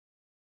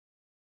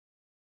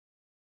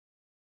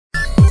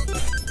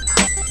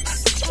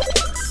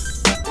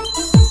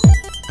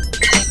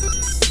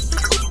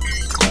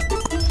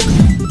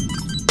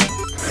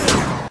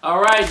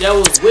Alright, that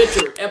was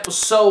Witcher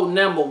episode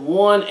number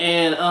 1,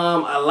 and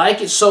I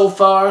like it so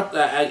far.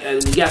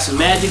 We got some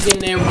magic in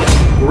there. We got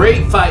some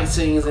great fight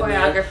scenes in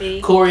there.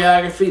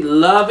 Choreography,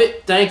 love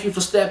it. Thank you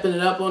for stepping it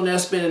up on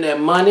that, spending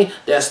that money.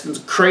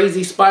 That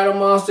crazy spider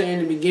monster in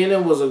the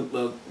beginning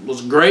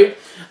was great.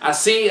 I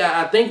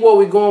think where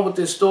we're going with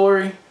this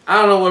story, I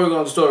don't know where we're going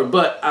with the story,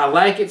 but I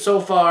like it so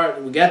far.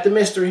 We got the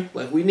mystery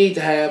like we need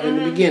to have in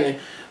the beginning,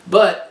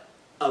 but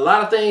a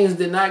lot of things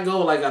did not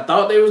go like I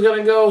thought they was going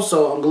to go,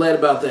 so I'm glad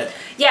about that.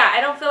 Yeah,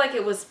 I don't feel like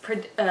it was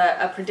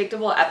a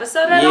predictable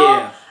episode at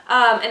all.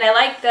 And I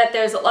like that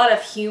there's a lot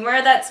of humor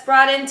that's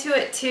brought into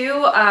it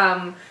too,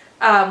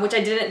 which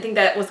I didn't think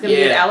that was going to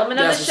be an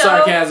element of the show. There's some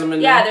sarcasm in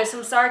there. Yeah, there's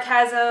some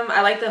sarcasm.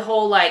 I like the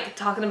whole like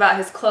talking about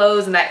his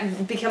clothes and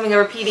that becoming a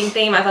repeating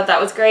theme. I thought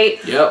that was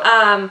great.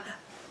 Yep.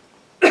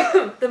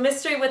 The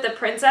mystery with the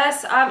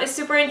princess is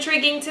super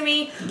intriguing to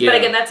me. But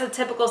again, that's a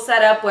typical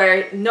setup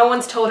where no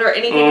one's told her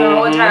anything her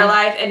whole entire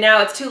life, and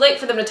now it's too late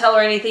for them to tell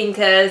her anything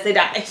because they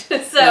died.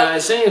 So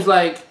it seems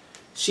like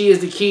she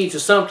is the key to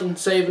something,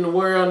 saving the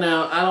world.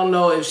 Now, I don't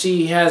know if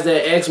she has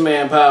that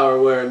X-Man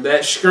power where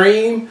that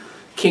scream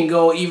can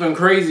go even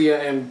crazier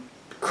and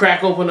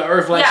crack open the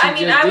earth like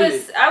she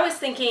just did. I was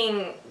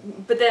thinking,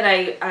 but then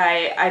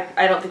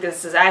I don't think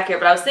this is accurate,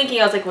 but I was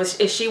thinking,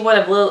 is she one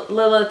of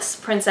Lilith's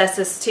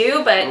princesses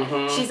too?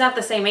 But she's not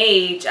the same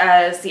age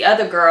as the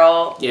other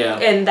girl. Yeah.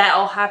 And that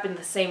all happened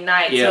the same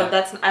night. Yeah.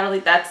 So I don't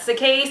think that's the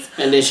case.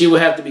 And then she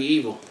would have to be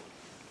evil.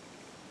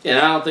 And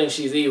I don't think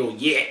she's evil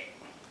yet.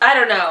 I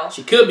don't know.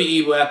 She could be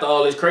evil after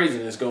all this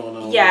craziness going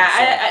on.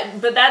 Yeah,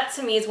 but that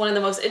to me is one of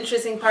the most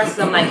interesting parts.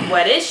 I'm like,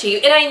 what is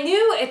she? And I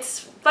knew it's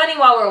funny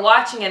while we were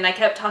watching it, and I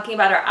kept talking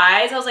about her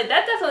eyes. I was like,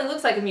 that definitely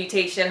looks like a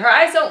mutation. Her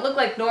eyes don't look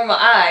like normal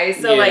eyes.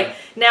 So like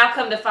now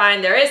come to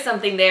find there is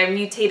something there,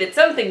 mutated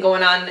something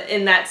going on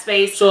in that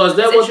space. So is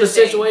that what the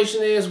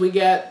situation is? We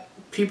got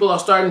people are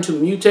starting to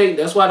mutate.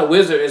 That's why the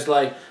wizard is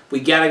like, we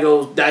gotta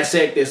go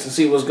dissect this and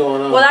see what's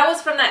going on. Well, that was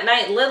from that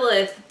night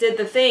Lilith did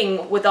the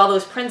thing with all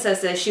those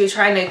princesses. She was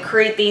trying to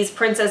create these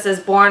princesses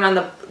born on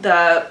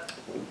the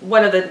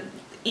one of the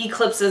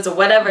eclipses or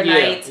whatever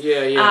night.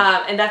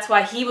 And that's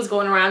why he was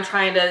going around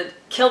trying to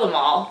kill them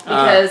all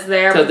because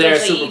they're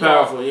super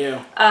powerful.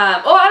 Oh,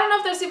 I don't know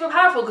if they're super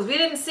powerful because we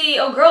didn't see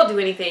girl do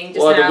anything.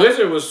 Just now. The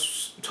wizard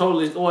was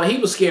totally. Well, he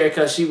was scared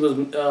because she was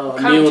immune to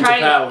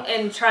power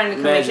and trying to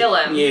come and kill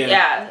him.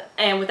 Yeah,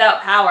 and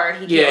without power,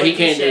 he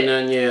can't do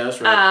nothing. Yeah, that's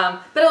right.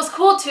 But it was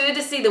cool too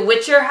to see The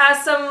Witcher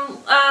has some.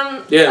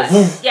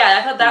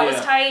 I thought that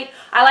was tight.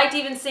 I liked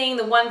even seeing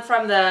the one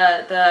from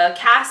the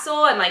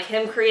castle and like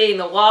him creating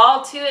the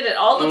wall to it. It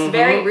all looks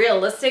very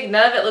realistic.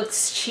 None of it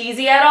looks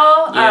cheesy at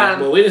all. Yeah,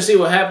 but we didn't see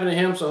what happened to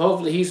him, so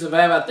hopefully he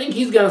survived. I think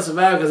he's gonna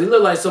survive because he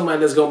looked like somebody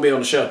that's gonna be on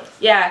the show.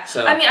 Yeah.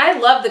 So I mean, I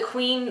love the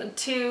queen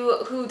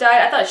too who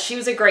died. I thought she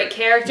was a great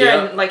character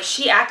and like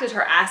she acted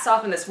her ass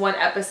off in this one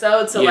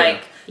episode. So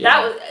like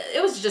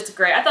it was just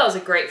great. I thought it was a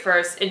great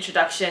first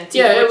introduction to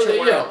the Witcher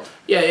world.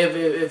 Yeah,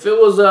 if it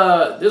was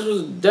this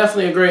was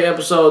definitely a great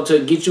episode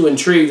to get you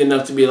intrigued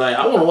enough to be like,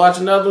 I want to watch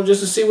another one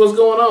just to see what's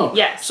going on.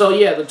 Yes. So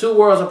yeah, the two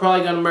worlds are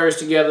probably going to merge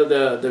together.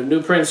 The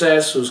new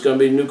princess, who's going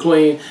to be the new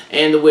queen,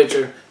 and the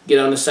Witcher get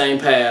on the same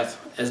path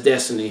as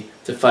Destiny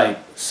to fight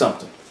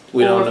something.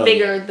 We don't know.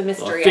 Figure the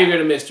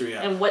mystery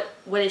out. And what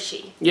is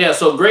she? Yeah,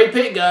 so great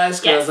pick, guys,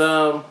 because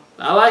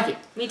I like it.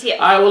 Me too.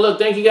 Alright, well look,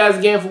 thank you guys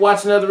again for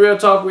watching another Real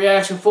Talk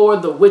reaction for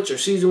The Witcher,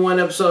 Season 1,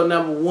 Episode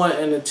number 1.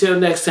 And until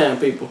next time,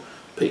 people,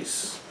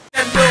 peace.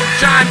 That Lil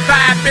Jon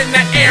vibe in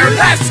the air,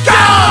 let's go!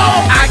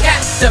 I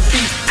got the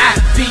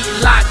VIP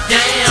locked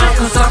down,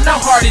 cause I'm the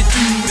hardest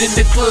dude in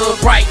the club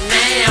right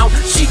now.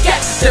 She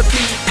got the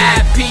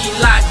VIP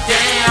locked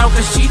down,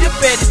 cause she the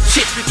baddest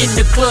chick in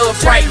the club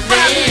right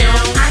now.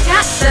 I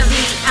got the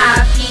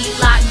VIP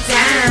locked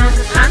down,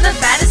 cause I'm the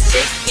baddest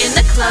chick in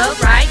the club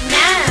right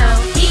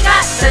now. He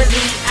got the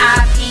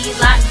VIP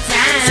locked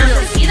down,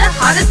 cause he the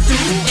hottest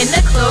dude in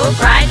the club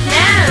right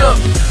now. Look,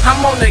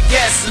 I'm on the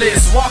guest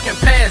list, walking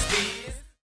past these